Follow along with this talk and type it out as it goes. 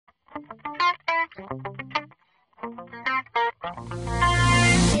In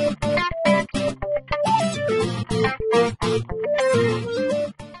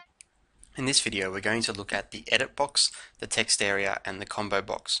this video, we're going to look at the edit box, the text area, and the combo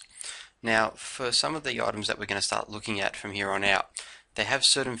box. Now, for some of the items that we're going to start looking at from here on out, they have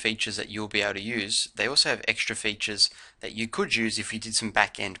certain features that you'll be able to use. They also have extra features that you could use if you did some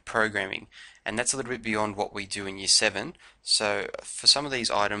back-end programming, and that's a little bit beyond what we do in Year 7. So for some of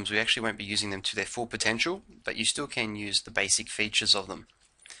these items, we actually won't be using them to their full potential, but you still can use the basic features of them.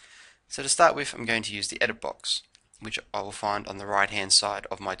 So to start with, I'm going to use the edit box, which I will find on the right-hand side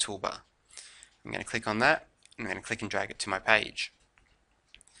of my toolbar. I'm going to click on that, and I'm going to click and drag it to my page.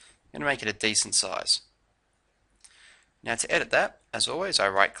 I'm going to make it a decent size. Now to edit that, as always, I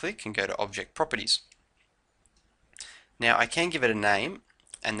right click and go to Object Properties. Now I can give it a name,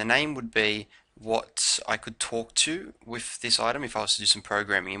 and the name would be what I could talk to with this item if I was to do some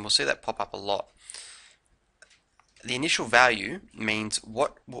programming, and we'll see that pop up a lot. The initial value means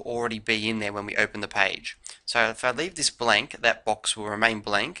what will already be in there when we open the page. So if I leave this blank, that box will remain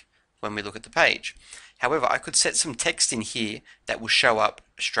blank when we look at the page. However, I could set some text in here that will show up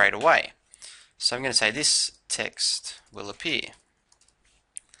straight away. So I'm going to say this text will appear.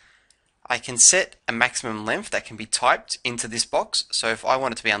 I can set a maximum length that can be typed into this box. So if I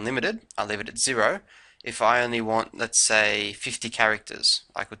want it to be unlimited, I'll leave it at 0. If I only want, let's say, 50 characters,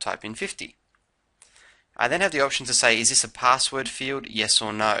 I could type in 50. I then have the option to say, is this a password field, yes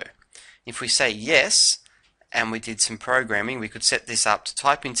or no? If we say yes, and we did some programming, we could set this up to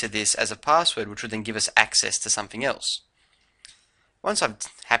type into this as a password, which would then give us access to something else. Once I'm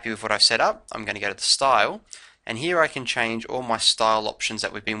happy with what I've set up, I'm going to go to the style, and here I can change all my style options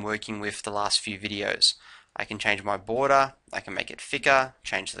that we've been working with the last few videos. I can change my border, I can make it thicker,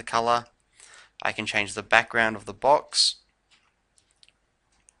 change the color, I can change the background of the box,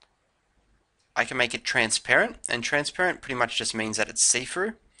 I can make it transparent, and transparent pretty much just means that it's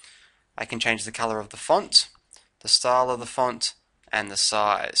see-through. I can change the color of the font, the style of the font, and the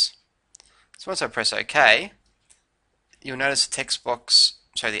size. So once I press OK, you'll notice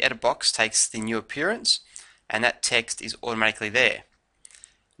the edit box takes the new appearance, and that text is automatically there.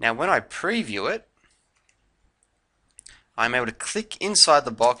 Now when I preview it, I'm able to click inside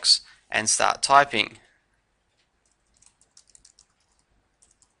the box and start typing.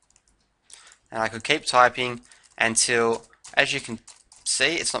 And I could keep typing until, as you can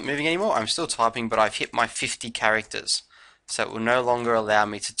see, it's not moving anymore. I'm still typing, but I've hit my 50 characters, so it will no longer allow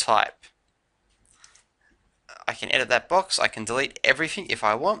me to type. I can edit that box, I can delete everything if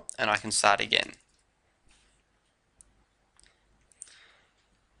I want, and I can start again.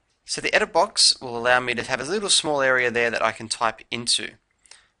 So the edit box will allow me to have a little small area there that I can type into.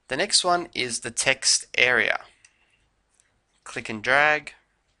 The next one is the text area. Click and drag,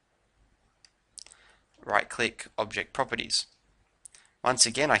 right click, Object Properties. Once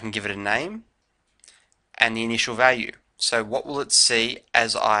again, I can give it a name and the initial value. So what will it see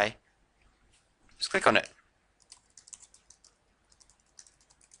as I just click on it?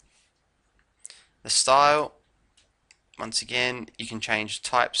 The style, once again, you can change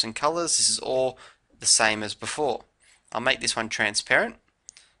types and colors. This is all the same as before. I'll make this one transparent,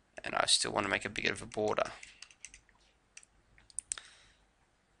 and I still want to make a bit of a border.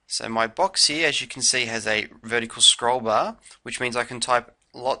 So my box here, as you can see, has a vertical scroll bar, which means I can type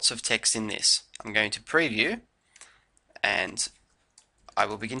lots of text in this. I'm going to preview, and I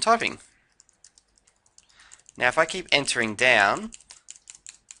will begin typing. Now if I keep entering down,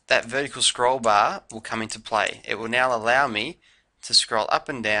 that vertical scroll bar will come into play. It will now allow me to scroll up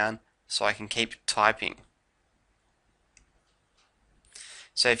and down so I can keep typing.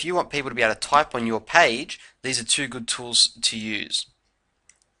 So if you want people to be able to type on your page, these are two good tools to use.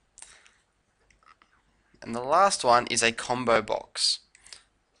 And the last one is a combo box.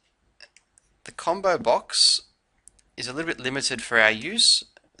 The combo box is a little bit limited for our use.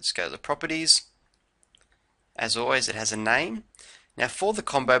 Let's go to the properties. As always, it has a name. Now for the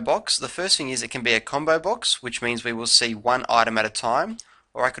combo box, the first thing is it can be a combo box, which means we will see one item at a time,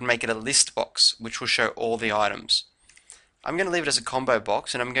 or I could make it a list box, which will show all the items. I'm going to leave it as a combo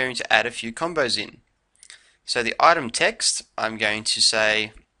box, and I'm going to add a few combos in. So the item text, I'm going to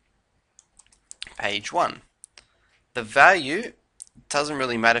say page 1. The value doesn't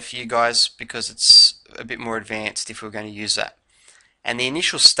really matter for you guys because it's a bit more advanced if we're going to use that. And the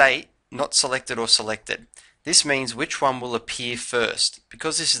initial state, not selected or selected. This means which one will appear first.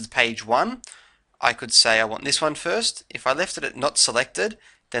 Because this is page 1, I could say I want this one first. If I left it at not selected,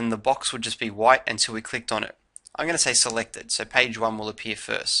 then the box would just be white until we clicked on it. I'm going to say selected, so page 1 will appear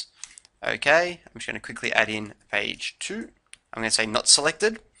first. Okay, I'm just going to quickly add in page 2. I'm going to say not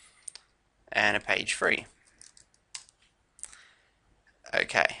selected. and a page 3.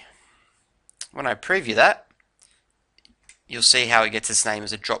 Okay, when I preview that, you'll see how it gets its name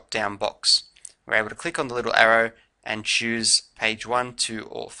as a drop-down box. We're able to click on the little arrow and choose page 1, 2,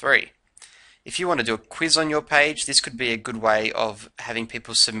 or 3. If you want to do a quiz on your page, this could be a good way of having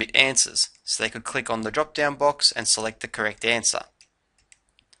people submit answers. So they could click on the drop-down box and select the correct answer.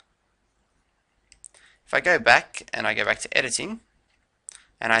 If I go back and I go back to editing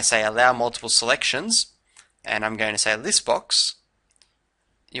and I say allow multiple selections and I'm going to say list box,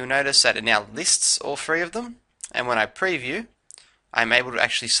 you'll notice that it now lists all 3 of them, and when I preview I'm able to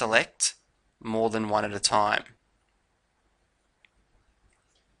actually select more than one at a time.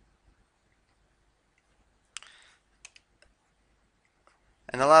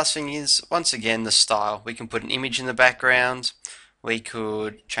 And the last thing is, once again, the style. We can put an image in the background, we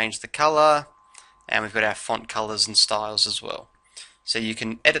could change the color, and we've got our font colors and styles as well. So you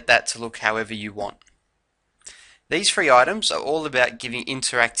can edit that to look however you want. These 3 items are all about giving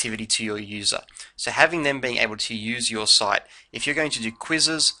interactivity to your user. So having them being able to use your site. If you're going to do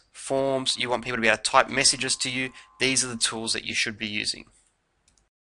quizzes, forms, you want people to be able to type messages to you, these are the tools that you should be using.